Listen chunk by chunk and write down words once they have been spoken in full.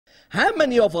How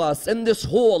many of us in this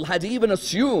hall had even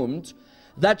assumed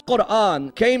that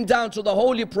Quran came down to the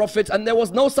Holy Prophet and there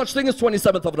was no such thing as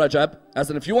 27th of Rajab?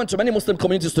 As in, if you went to many Muslim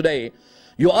communities today,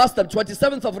 you ask them,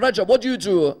 27th of Rajab, what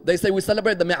do? They say, we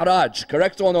celebrate the Mi'raj,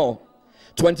 correct or no?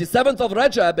 27th of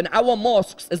Rajab in our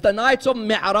mosques is the night of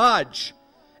Mi'raj.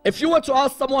 If you were to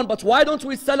ask someone, but why don't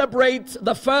we celebrate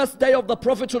the first day of the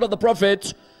prophethood of the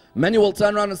Prophet? Many will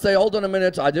turn around and say, hold on a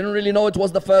minute, I didn't really know it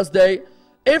was the first day.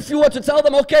 If you were to tell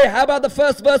them, okay, how about the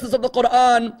first verses of the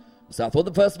Quran? So I thought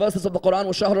the first verses of the Quran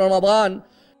was Shahr Ramadan.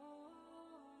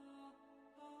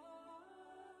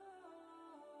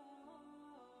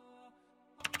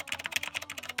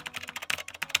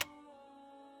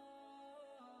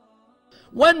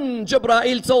 When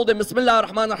Jibreel told him, Bismillah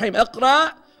ar-Rahman ar-Rahim,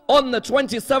 Iqra, on the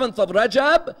 27th of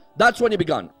Rajab, that's when he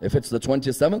began. If it's the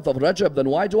 27th of Rajab, then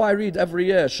why do I read every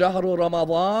year, Shahru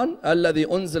Ramadan, alladhi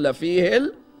unzila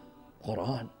fihi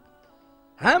al-Quran?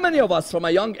 How many of us from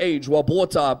a young age were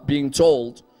brought up being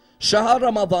told, Shahr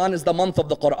Ramadan is the month of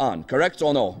the Quran, correct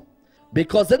or no?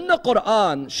 Because in the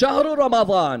Quran, Shahru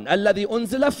Ramadan, alladhi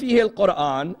unzila fihi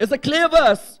al-Quran, is a clear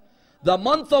verse. The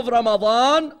month of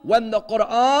Ramadan, when the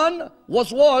Quran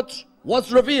was what?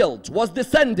 Was revealed, was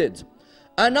descended.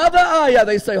 Another ayah,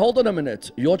 they say, hold on a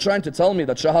minute. You're trying to tell me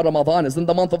that Shahr Ramadan is in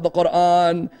the month of the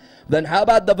Quran. Then how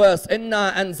about the verse,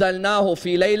 Inna anzalnahu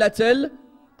fi Laylatul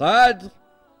Qadr.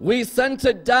 We sent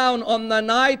it down on the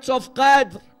night of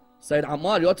Qadr. Said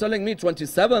Ammar, you're telling me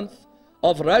 27th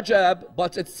of Rajab,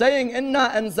 but it's saying,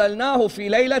 Inna anzalnahu fi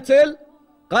Laylatul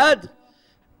Qadr.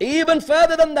 Even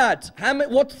further than that,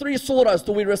 what three surahs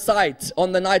do we recite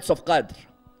on the nights of Qadr?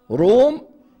 Rum,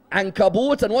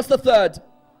 Ankabut, and what's the third?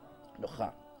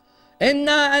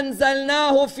 Inna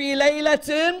anzalnahu fi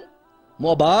laylatin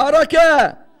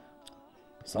mubarakah.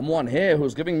 Someone here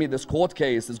who's giving me this court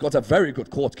case has got a very good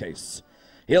court case.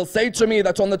 He'll say to me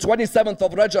that on the 27th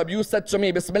of Rajab, you said to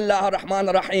me, Bismillah ar-Rahman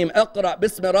ar-Rahim, Iqra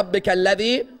bismi rabbika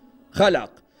alladhi khalaq.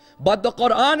 But the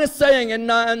Quran is saying,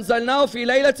 Inna anzalnahu fi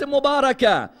laylatin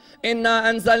mubarakah. Inna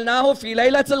anzalnahu fi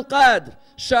laylatil qadr.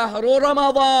 Shahru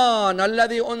Ramadan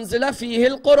alladhi unzila fihi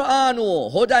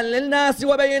al-Quranu. Hudan lil-nasi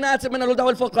wa bayinatin min al-huda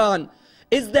wal-furqan.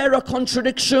 Is there a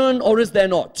contradiction or is there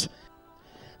not?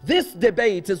 This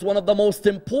debate is one of the most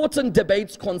important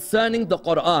debates concerning the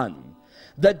Quran.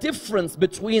 The difference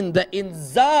between the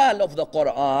inzal of the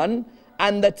Quran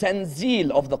and the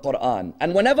tanzil of the Quran.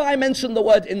 And whenever I mention the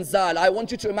word inzal, I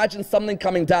want you to imagine something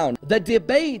coming down. The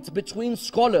debate between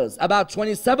scholars about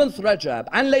 27th Rajab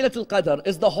and Laylatul Qadr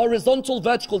is the horizontal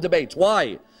vertical debate.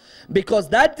 Why? Because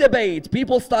that debate,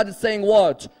 people started saying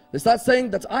what? They started saying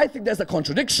that I think there's a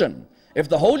contradiction. If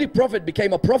the Holy Prophet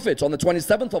became a prophet on the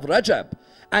 27th of Rajab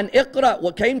and Iqra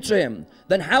what came to him,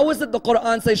 then how is it the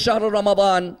Quran says Shahr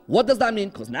Ramadan? What does that mean?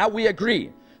 Because now we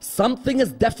agree. Something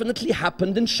has definitely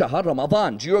happened in Shahr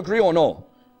Ramadan. Do you agree or no?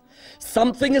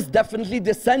 Something is definitely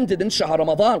descended in Shahr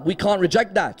Ramadan. We can't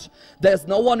reject that. There's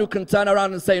no one who can turn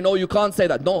around and say, no, you can't say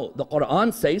that. No, the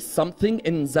Quran says something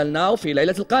in Zalnaw fi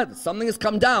Laylatul Qadr. Something has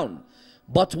come down.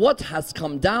 But what has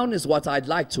come down is what I'd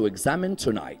like to examine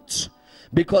tonight.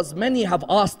 Because many have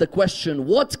asked the question,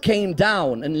 what came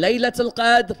down in Laylatul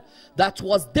Qadr that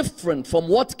was different from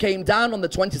what came down on the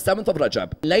 27th of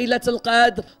Rajab? Laylatul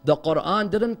Qadr, the Quran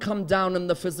didn't come down in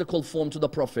the physical form to the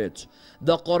Prophet.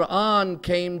 The Quran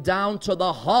came down to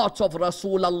the heart of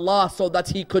Rasulullah so that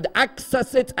he could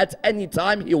access it at any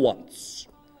time he wants.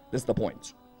 This is the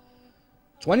point.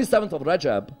 27th of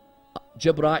Rajab,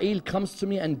 Jibreel comes to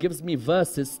me and gives me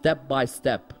verses step by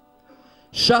step.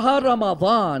 Shahr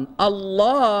Ramadan,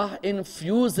 Allah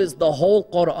infuses the whole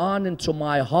Quran into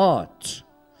my heart.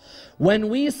 When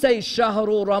we say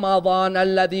Shahru Ramadan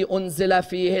alladhi unzila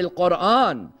fihi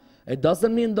al-Quran, it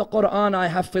doesn't mean the Quran I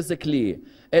have physically.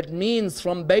 It means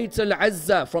from Bayt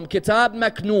al-Izzah, from Kitab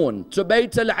Maknoon to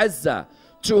Bayt al-Izzah.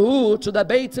 To who? To the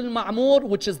Bayt al-Ma'mur,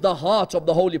 which is the heart of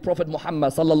the Holy Prophet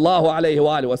Muhammad sallallahu alayhi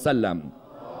wa sallam.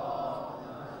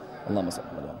 Allahumma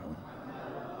salli.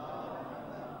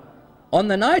 On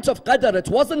the night of Qadr, it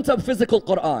wasn't a physical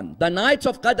Quran. The night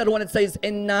of Qadr, when it says,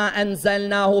 Inna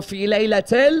anzalnahu fi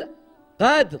Laylatul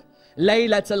Qadr.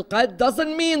 Laylatul Qadr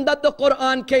doesn't mean that the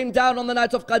Quran came down on the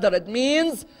night of Qadr. It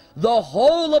means the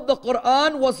whole of the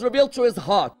Quran was revealed to his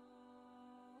heart.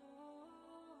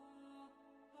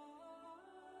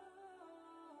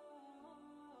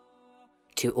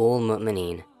 To all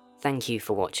mu'mineen, thank you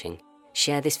for watching.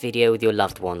 Share this video with your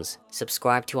loved ones,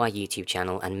 subscribe to our YouTube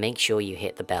channel and make sure you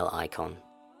hit the bell icon.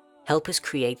 Help us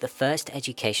create the first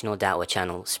educational da'wah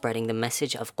channel spreading the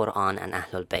message of Quran and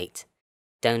Ahlelbayt.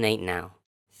 Donate now.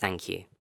 Thank you.